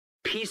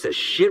piece of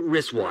shit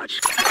wristwatch.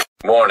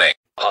 Warning.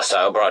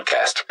 Hostile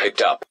broadcast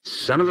picked up.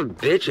 Son of a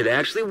bitch, it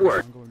actually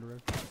worked. I'm going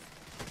direct.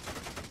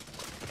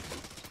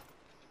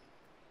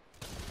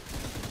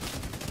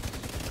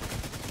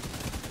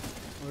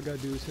 All I gotta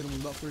do is hit him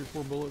with about 3 or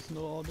 4 bullets and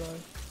they'll all die.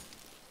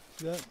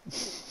 See that?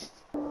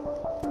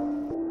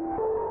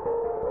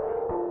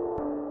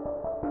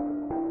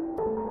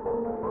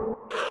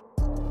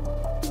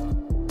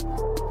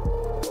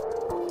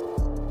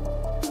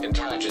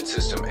 Intelligence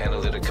system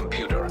analytic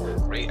computer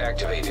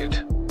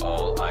reactivated.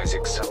 All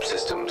Isaac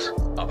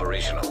subsystems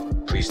operational.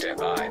 Please stand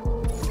by.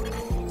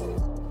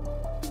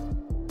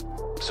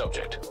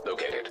 Subject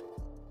located.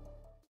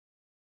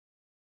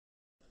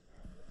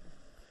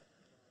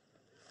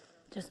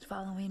 Just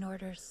following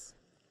orders.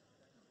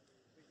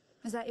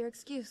 Is that your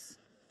excuse?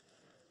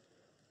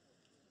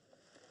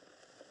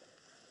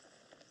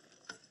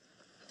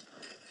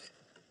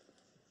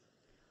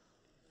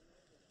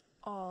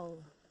 All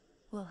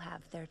will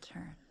have their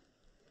turn.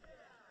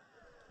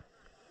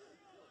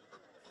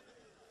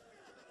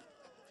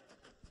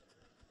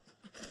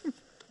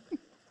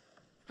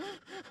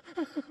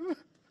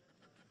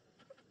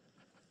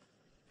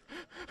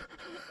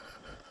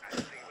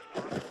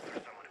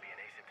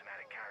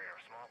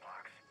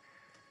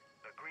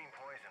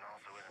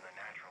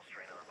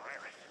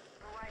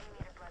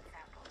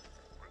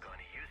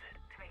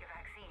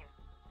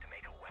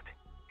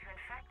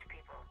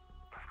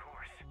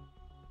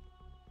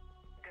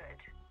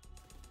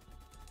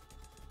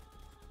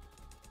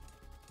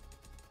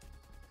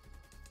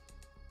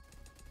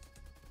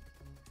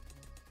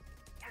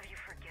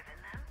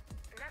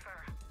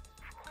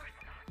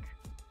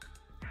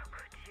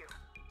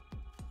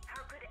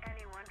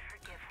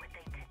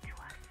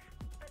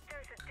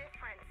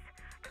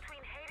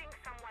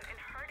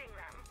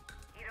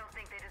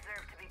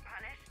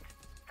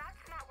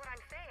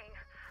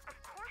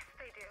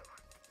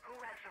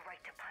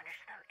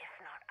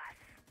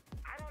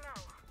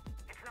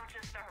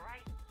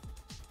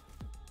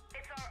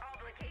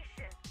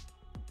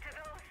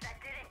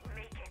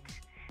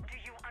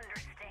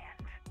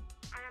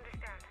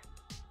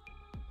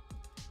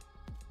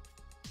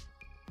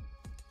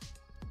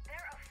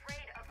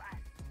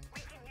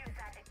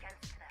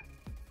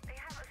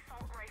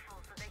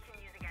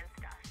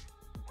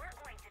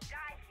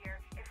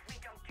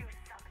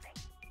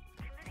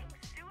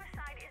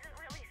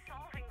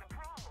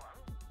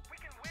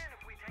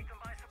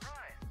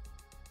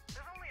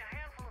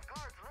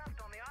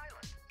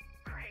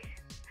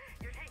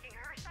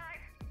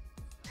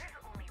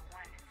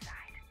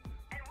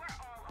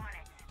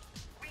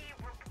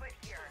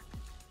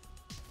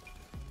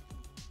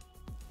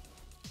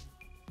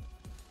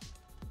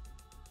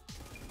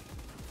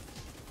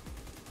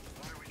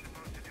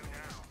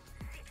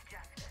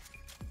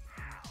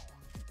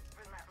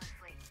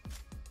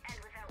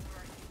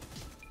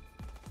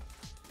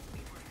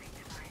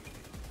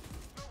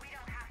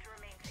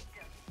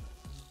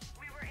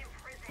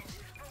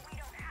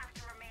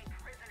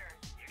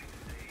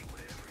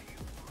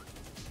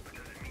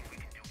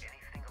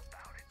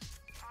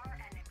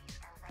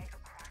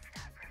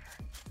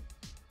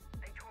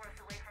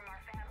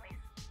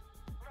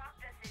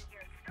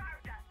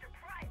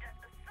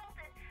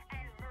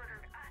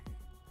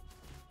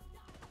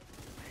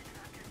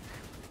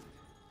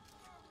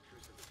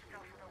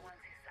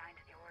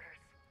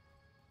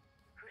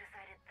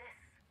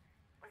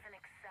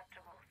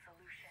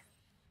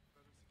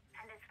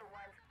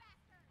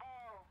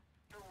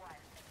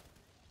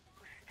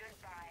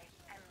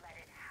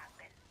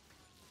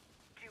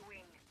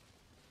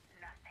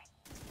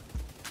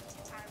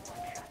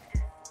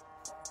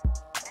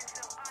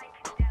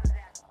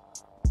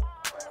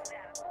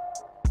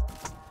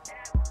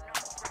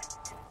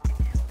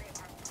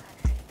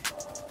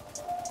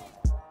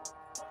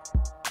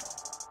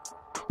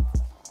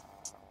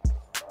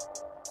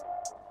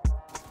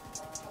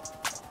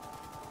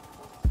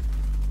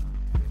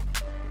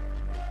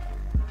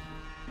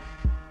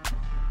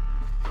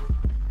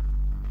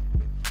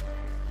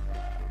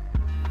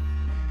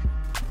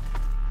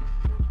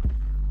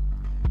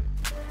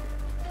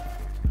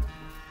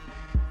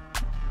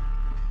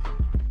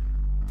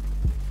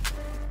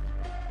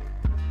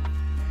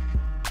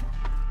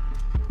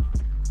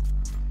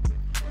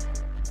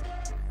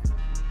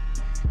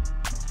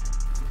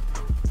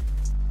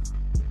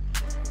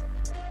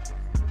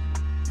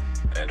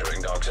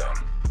 Entering dog zone.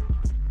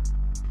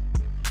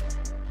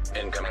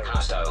 Incoming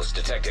hostiles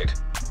detected.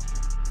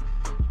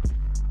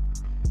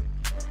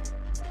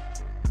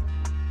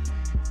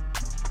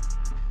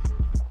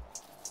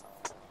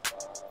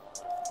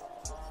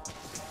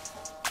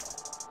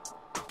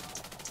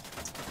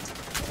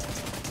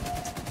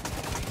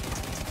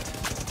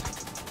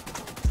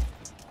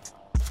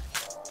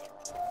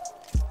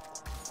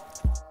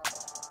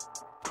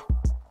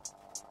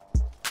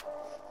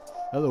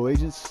 Hello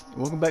agents, and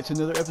welcome back to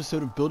another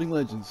episode of Building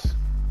Legends.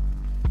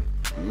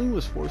 Emeline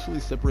was forcefully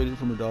separated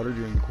from her daughter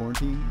during the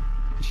quarantine,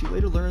 and she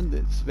later learned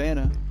that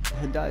Savannah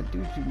had died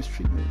due to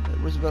mistreatment at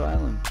Roosevelt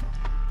Island.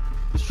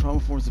 This trauma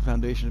forms the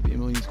foundation of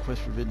Emeline's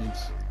quest for vengeance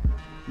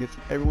against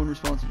everyone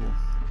responsible.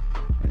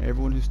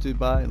 everyone who stood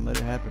by and let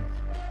it happen.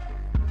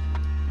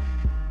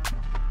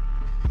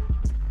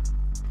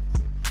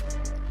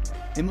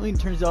 Emeline,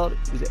 turns out,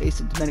 is an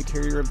asymptomatic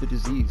carrier of the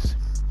disease,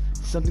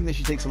 something that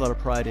she takes a lot of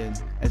pride in,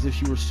 as if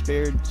she were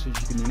spared so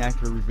she can enact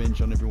her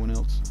revenge on everyone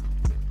else.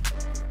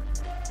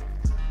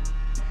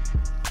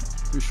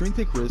 Through strength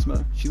and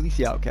charisma, she leads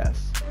the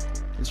outcasts.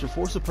 It's her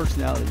force of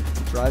personality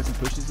that drives and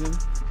pushes them,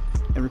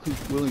 and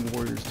recruits willing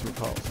warriors to her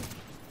cause.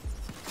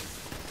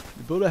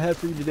 The build I have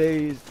for you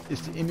today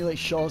is to emulate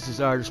Shaw's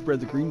desire to spread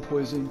the green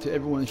poison to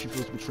everyone she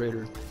feels betrayed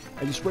her.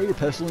 As you spray your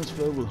pestilence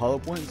filled with hollow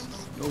points,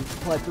 you'll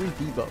apply 3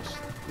 debuffs,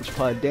 which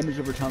apply a damage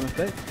over time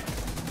effect,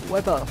 to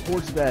wipe out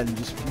hordes of bad in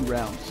just a few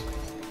rounds.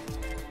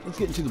 Let's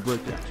get into the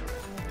breakdown.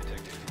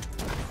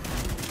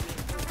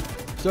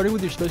 Starting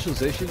with your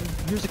specialization,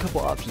 here's a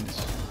couple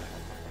options.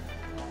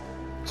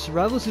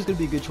 Survivalist is going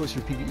to be a good choice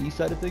for PvE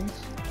side of things.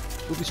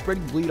 We'll be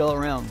spreading bleed all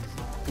around,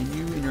 and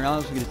you and your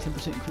allies will get a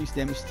 10% increased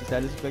damage to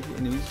status affected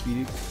enemies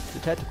beating the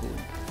tactical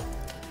link.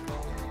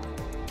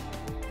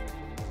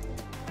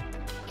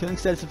 Killing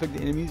status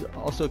affected enemies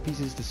also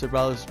appeases the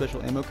Survivalist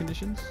special ammo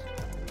conditions,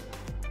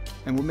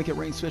 and will make it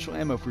rain special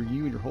ammo for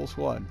you and your whole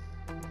squad.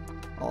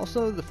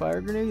 Also, the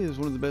fire grenade is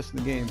one of the best in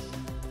the game.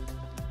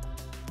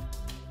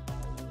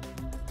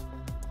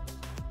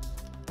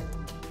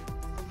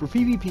 For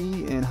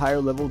PvP and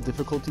higher level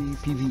difficulty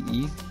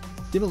PvE,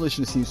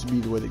 demolition seems to be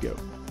the way to go.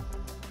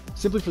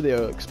 Simply for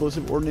the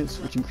explosive ordnance,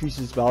 which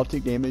increases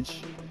ballistic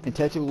damage, and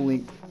tactical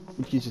link,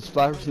 which uses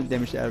 5%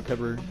 damage to auto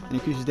cover and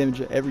increases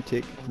damage at every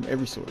tick from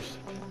every source.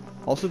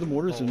 Also, the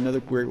mortars are another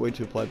great way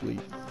to apply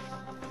bleed.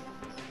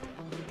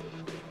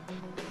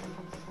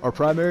 Our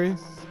primary,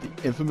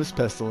 the infamous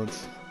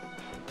Pestilence.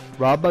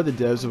 Robbed by the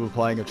devs of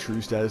applying a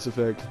true status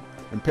effect,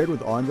 and paired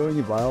with ongoing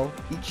and vile,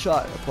 each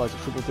shot applies a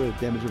triple threat of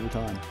damage over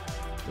time.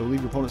 It will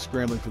leave your opponent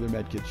scrambling for their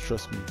medkits,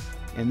 trust me.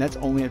 And that's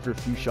only after a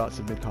few shots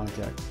of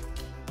mid-contact.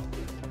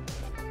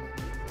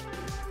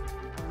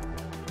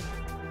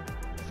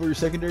 For your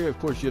secondary, of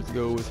course, you have to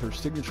go with her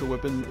signature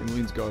weapon,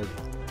 Emeline's Guard.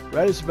 For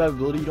added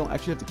survivability, you don't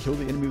actually have to kill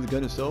the enemy with the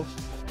gun itself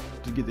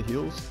to get the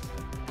heals.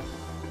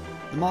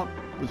 The mop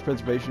with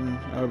preservation,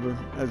 however,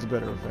 has a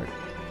better effect.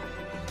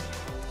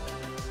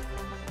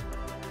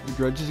 The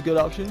Grudge is a good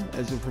option,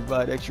 as it will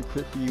provide extra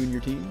crit for you and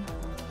your team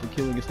for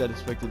killing a status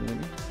affected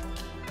enemy.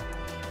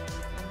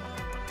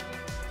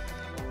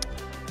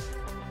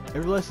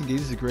 Everlasting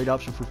Gaze is a great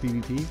option for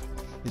PvP.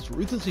 It's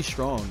ruthlessly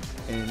strong,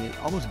 and it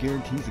almost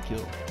guarantees a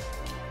kill.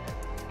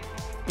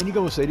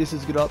 Inigo Sadis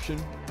is a good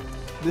option.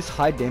 This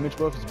high damage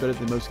buff is better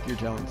than most gear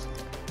talents.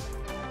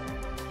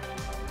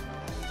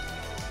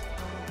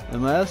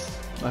 And last,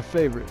 my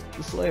favorite,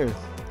 the Slayer.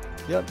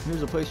 Yep,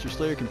 here's a place your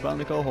Slayer can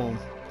finally call home.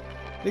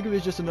 Think of it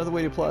as just another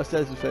way to apply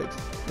status effects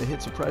that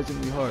hit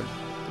surprisingly hard.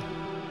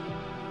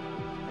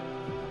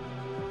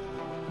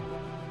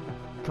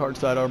 Card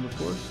sidearm, of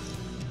course.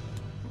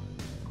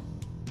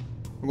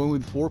 We're going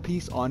with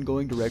 4-piece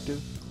ongoing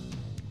directive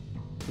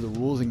for the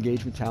rules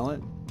engagement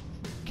talent.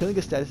 Killing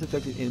a status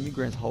affected enemy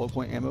grants hollow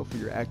point ammo for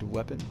your active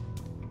weapon.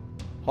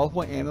 Hollow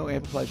point ammo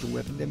amplifies your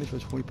weapon damage by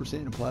 20%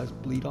 and applies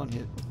bleed on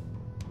hit.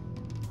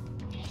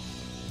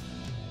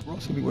 We're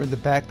also going to be wearing the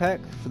backpack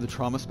for the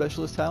trauma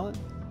specialist talent.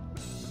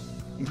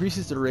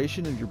 Increases the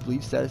duration of your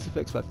bleed status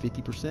effects by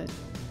 50%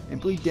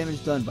 and bleed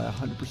damage done by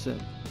 100%.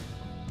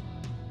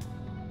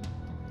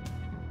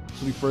 This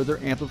will be further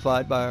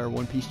amplified by our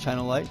 1-piece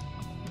China Light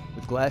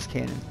with glass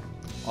cannon.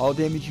 All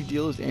damage you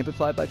deal is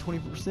amplified by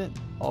 20%.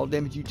 All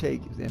damage you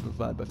take is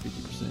amplified by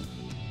 50%.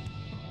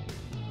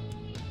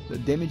 The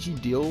damage you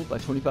deal by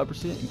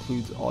 25%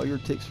 includes all your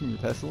ticks from your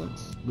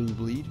pestilence, blue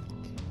bleed,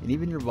 and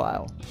even your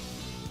vial.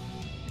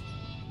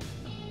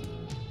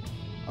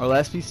 Our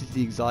last piece is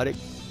the exotic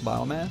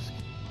biomask.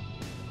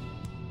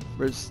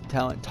 For its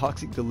talent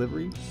Toxic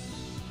Delivery.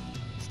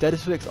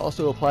 Status effects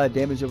also apply a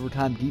damage over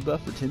time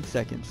debuff for 10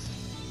 seconds.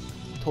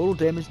 Total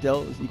damage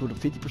dealt is equal to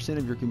 50%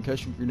 of your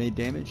concussion grenade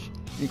damage,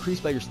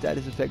 increased by your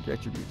status effect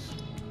attributes.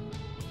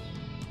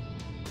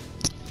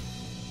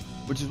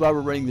 Which is why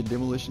we're running the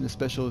Demolition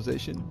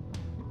Specialization,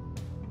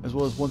 as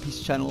well as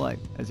 1-piece China Light,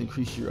 as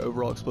increases your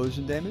overall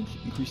explosion damage,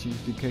 increases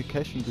your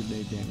concussion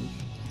grenade damage,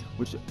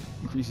 which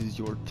increases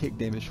your tick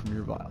damage from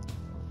your vial.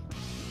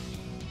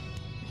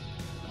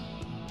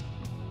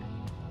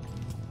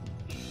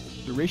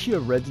 The ratio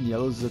of reds and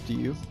yellows is up to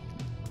you.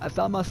 I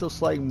found myself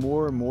sliding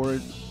more and more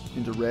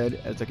into red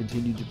as I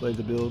continued to play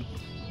the build.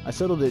 I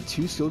settled at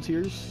 2 skill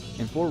tiers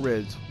and 4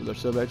 reds, with our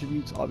sub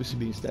attributes obviously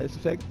being status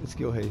effect and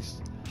skill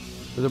haste,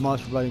 with our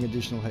mods providing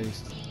additional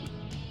haste.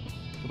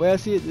 The way I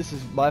see it, this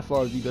is by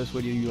far the best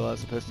way to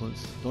utilize the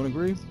Pestilence. Don't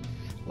agree?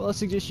 Well, I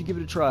suggest you give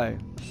it a try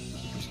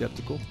if you're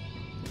skeptical.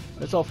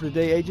 That's all for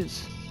today,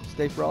 agents.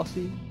 Stay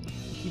frosty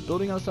and keep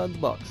building outside the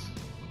box.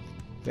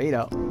 Fade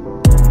out.